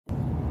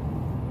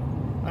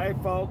Hey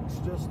folks,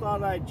 just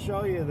thought I'd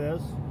show you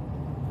this.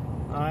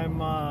 I'm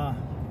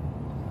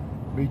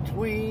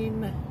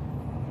between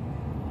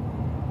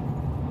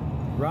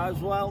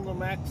Roswell, New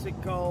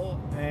Mexico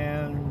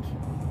and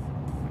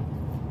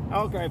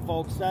okay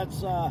folks,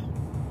 that's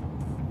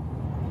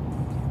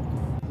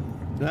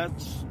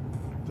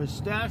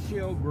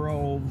pistachio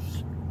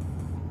groves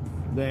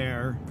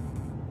there.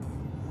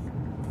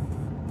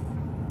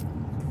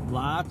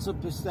 Lots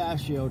of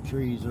pistachio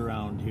trees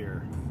around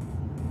here.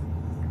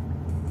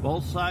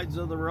 Both sides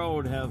of the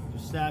road have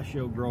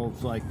pistachio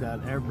groves like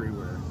that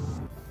everywhere.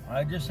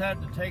 I just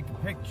had to take a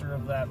picture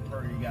of that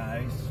for you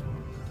guys.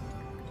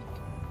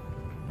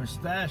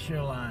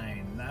 Pistachio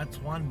line,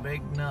 that's one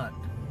big nut.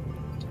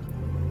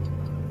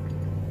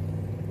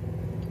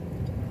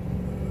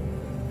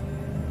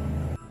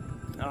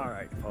 All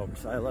right,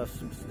 folks, I left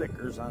some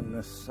stickers on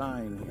this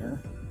sign here.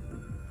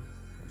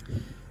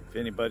 If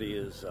anybody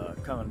is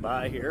coming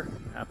by here,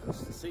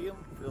 happens to see them,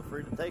 feel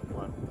free to take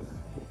one.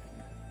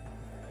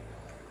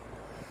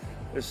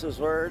 This is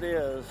where it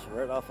is,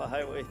 right off of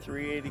Highway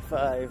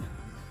 385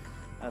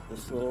 at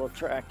this little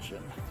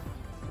attraction.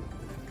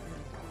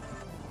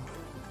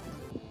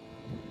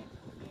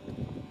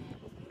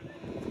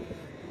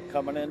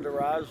 Coming into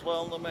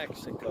Roswell, New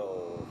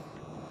Mexico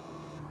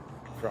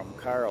from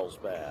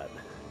Carlsbad.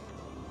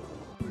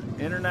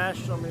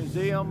 International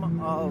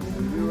Museum of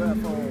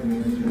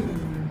UFOs.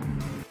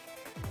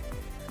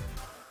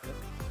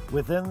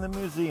 Within the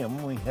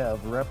museum, we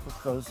have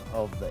replicas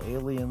of the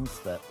aliens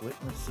that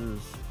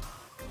witnesses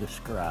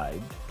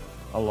described,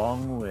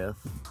 along with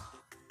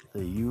the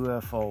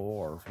UFO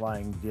or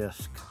flying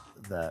disc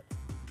that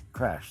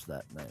crashed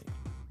that night.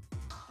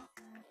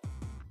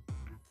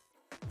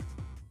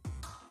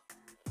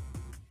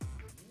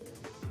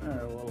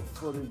 Alright, a little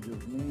footage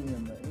of me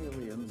and the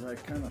aliens. I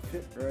kind of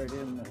fit right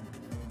in there.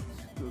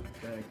 Scoot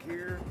back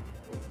here.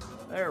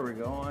 There we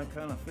go. I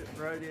kind of fit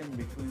right in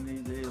between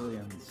these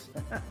aliens.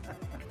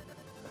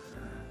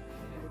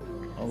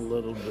 A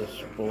little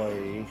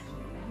display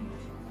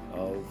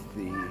of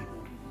the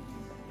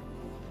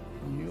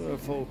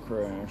UFO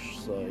crash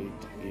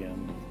site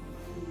in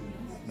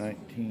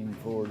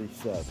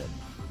 1947.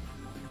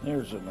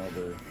 There's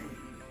another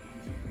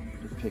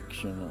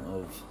depiction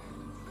of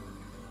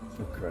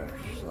the crash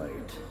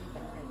site.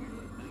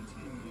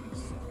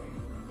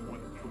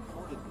 What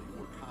purportedly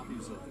were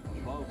copies of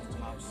above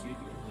top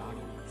secret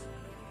documents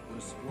were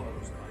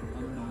disclosed by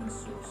unknown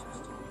sources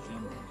to the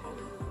general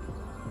public.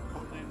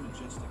 Land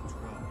Majestic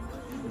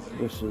 12.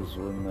 This is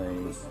when they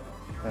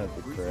had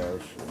the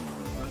crash.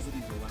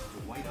 President-elect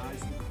Dwight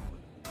Eisenhower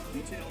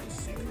detailed a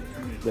secret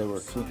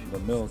committee. The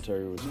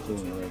military was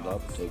cleaning it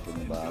up, taking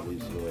the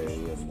bodies away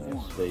in the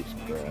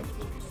spacecraft.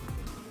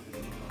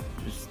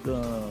 Just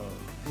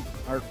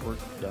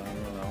artwork done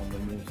around the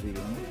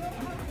museum.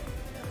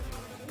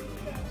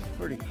 It's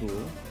pretty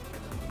cool.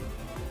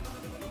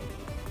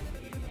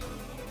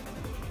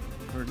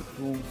 Pretty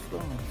cool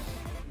stuff.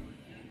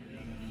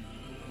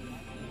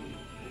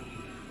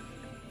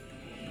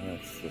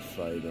 That's the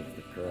site of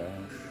the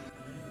crash.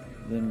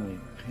 Then we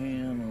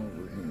pan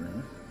over here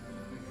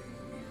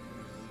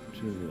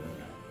to the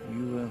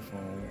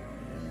UFO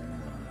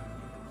and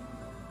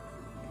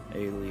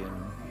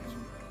aliens.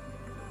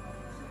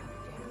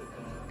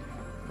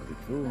 Pretty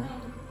cool.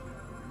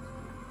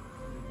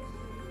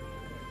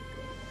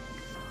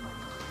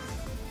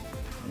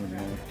 In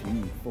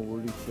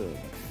 1946.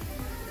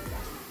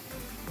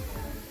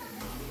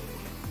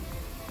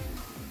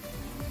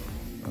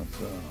 That's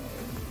a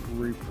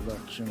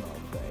reproduction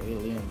of the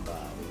alien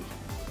body.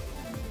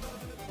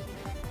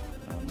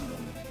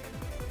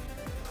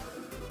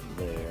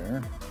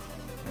 There,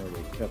 where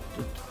they kept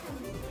it.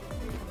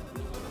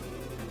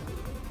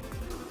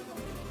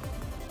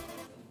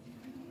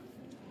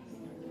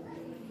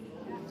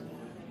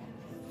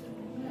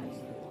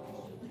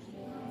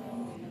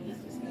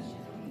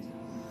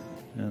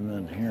 And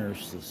then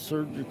here's the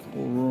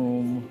surgical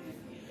room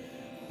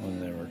when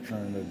they were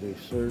trying to do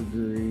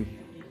surgery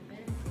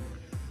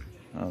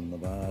on the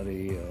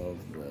body of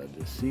the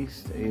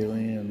deceased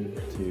alien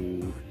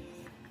to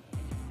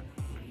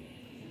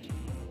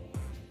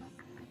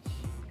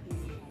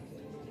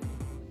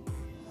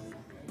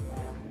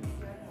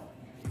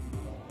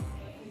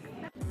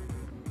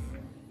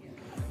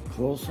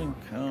Close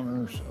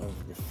Encounters of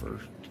the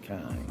First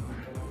Kind.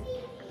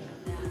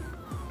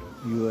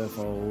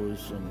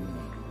 UFOs and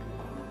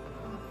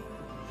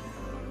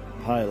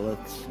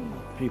pilots and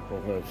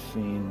people have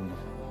seen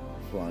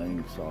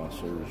flying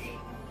saucers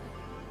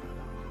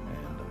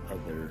and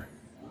other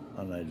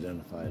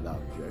unidentified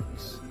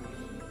objects.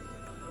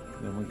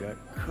 Then we got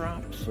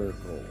crop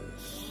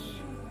circles.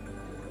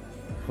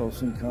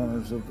 Close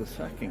Encounters of the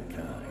Second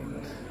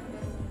Kind.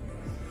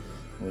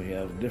 We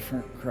have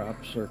different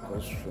crop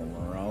circles from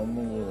around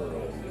the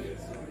world.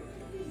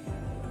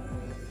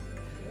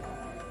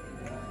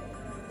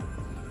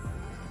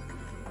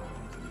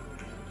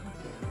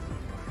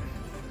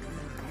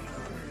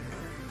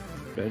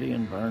 Betty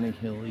and Barney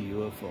Hill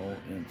UFO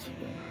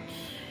incidents.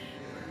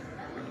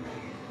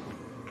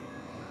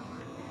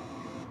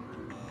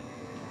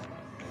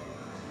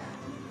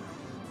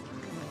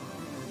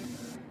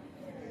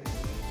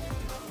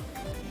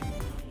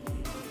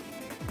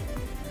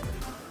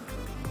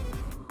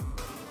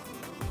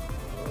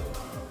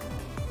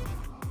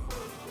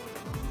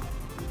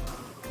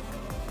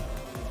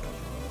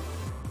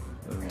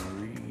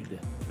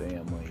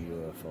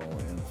 UFO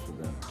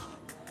incident.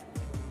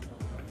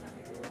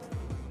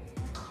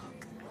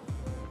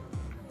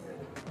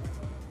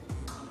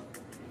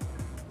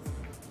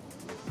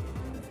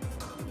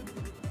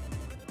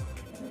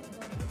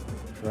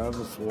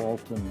 Travis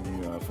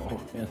Walton UFO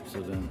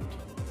incident.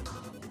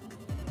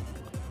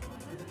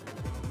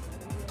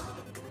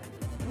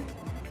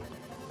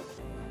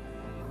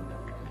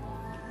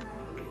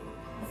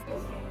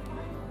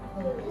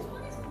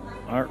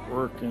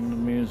 Artwork in the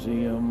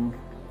museum.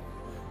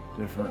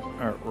 Different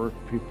artwork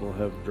people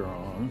have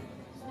drawn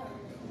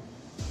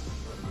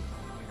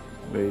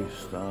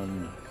based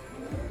on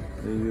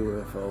the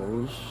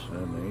UFOs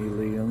and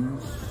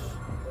aliens.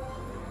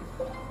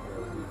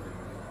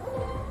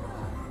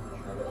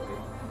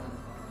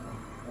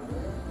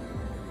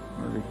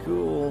 Pretty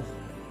cool.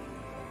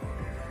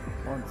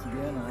 Once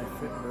again, I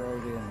fit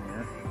right in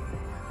here.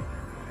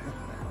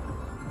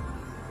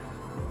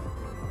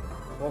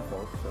 Well,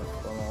 folks, that's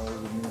about all we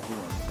need.